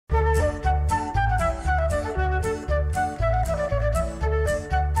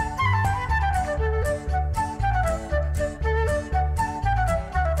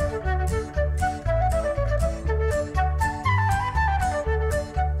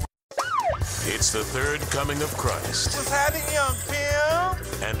It's the third coming of Christ. What's happening, young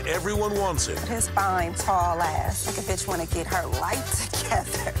pimp? And everyone wants it. His fine, tall ass. Like a bitch want to get her life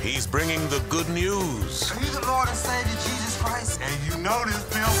together. He's bringing the good news. Are you the Lord and Savior Jesus Christ? And you know this,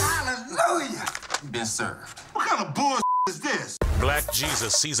 pimp. Hallelujah! You've been served. What kind of bullshit is this? Black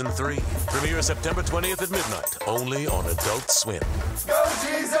Jesus Season 3. Premieres September 20th at midnight. Only on Adult Swim. Go,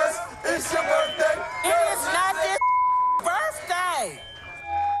 Jesus! It's your birthday! It's not this birthday!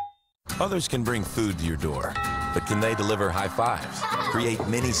 Others can bring food to your door, but can they deliver high fives, create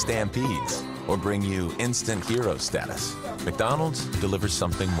mini stampedes, or bring you instant hero status? McDonald's delivers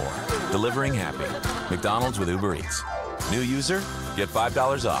something more. Delivering happy. McDonald's with Uber Eats. New user, get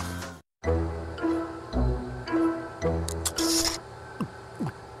 $5 off.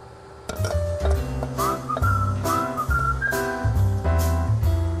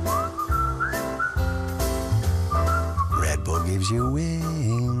 Red Bull gives you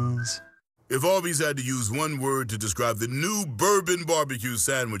wings. If Arby's had to use one word to describe the new Bourbon BBQ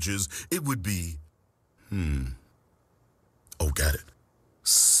Sandwiches, it would be, Oh, got it.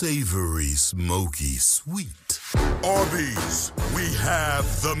 Savory, smoky, sweet. Arby's, we have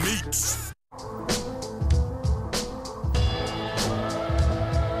the meats.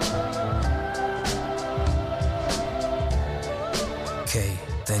 K,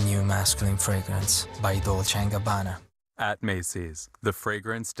 the new masculine fragrance by Dolce Gabbana. At Macy's, the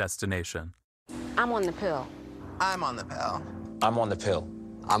fragrance destination. I'm on the pill. I'm on the pill. I'm on the pill.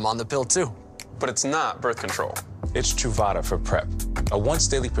 I'm on the pill too. But it's not birth control. It's Truvada for PrEP, a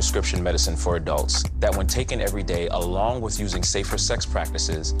once-daily prescription medicine for adults that, when taken every day along with using safer sex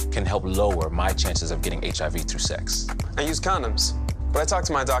practices, can help lower my chances of getting HIV through sex. I use condoms, but I talked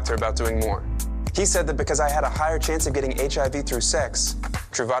to my doctor about doing more. He said that because I had a higher chance of getting HIV through sex,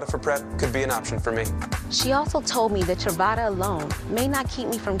 Truvada for PrEP could be an option for me. She also told me that Truvada alone may not keep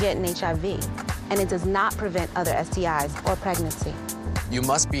me from getting HIV, and it does not prevent other STIs or pregnancy. You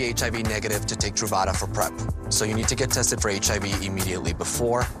must be HIV negative to take Truvada for PrEP. So you need to get tested for HIV immediately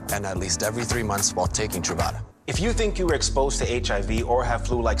before and at least every 3 months while taking Truvada. If you think you were exposed to HIV or have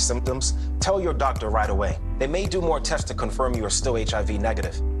flu-like symptoms, tell your doctor right away. They may do more tests to confirm you are still HIV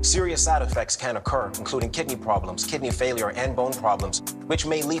negative. Serious side effects can occur, including kidney problems, kidney failure, and bone problems, which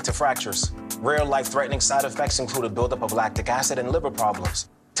may lead to fractures. Rare life-threatening side effects include a buildup of lactic acid and liver problems.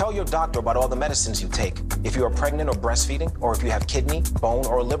 Tell your doctor about all the medicines you take. If you are pregnant or breastfeeding, or if you have kidney, bone,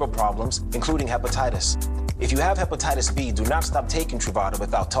 or liver problems, including hepatitis. If you have hepatitis B, do not stop taking Truvada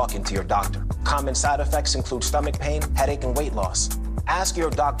without talking to your doctor. Common side effects include stomach pain, headache, and weight loss. Ask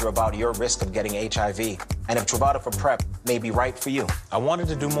your doctor about your risk of getting HIV, and if Truvada for PrEP may be right for you. I wanted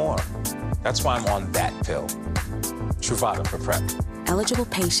to do more. That's why I'm on that pill. Truvada for PrEP. Eligible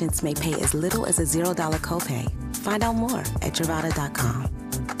patients may pay as little as a $0 copay. Find out more at Truvada.com.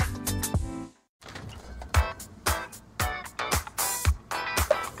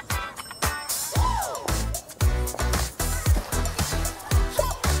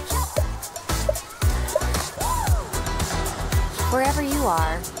 Wherever you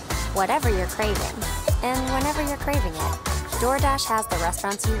are, whatever you're craving, and whenever you're craving it, DoorDash has the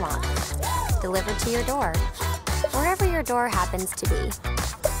restaurants you want, delivered to your door, wherever your door happens to be.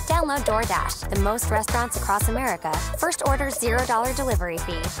 Download DoorDash, the most restaurants across America. First order $0 delivery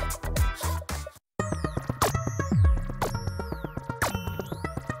fee.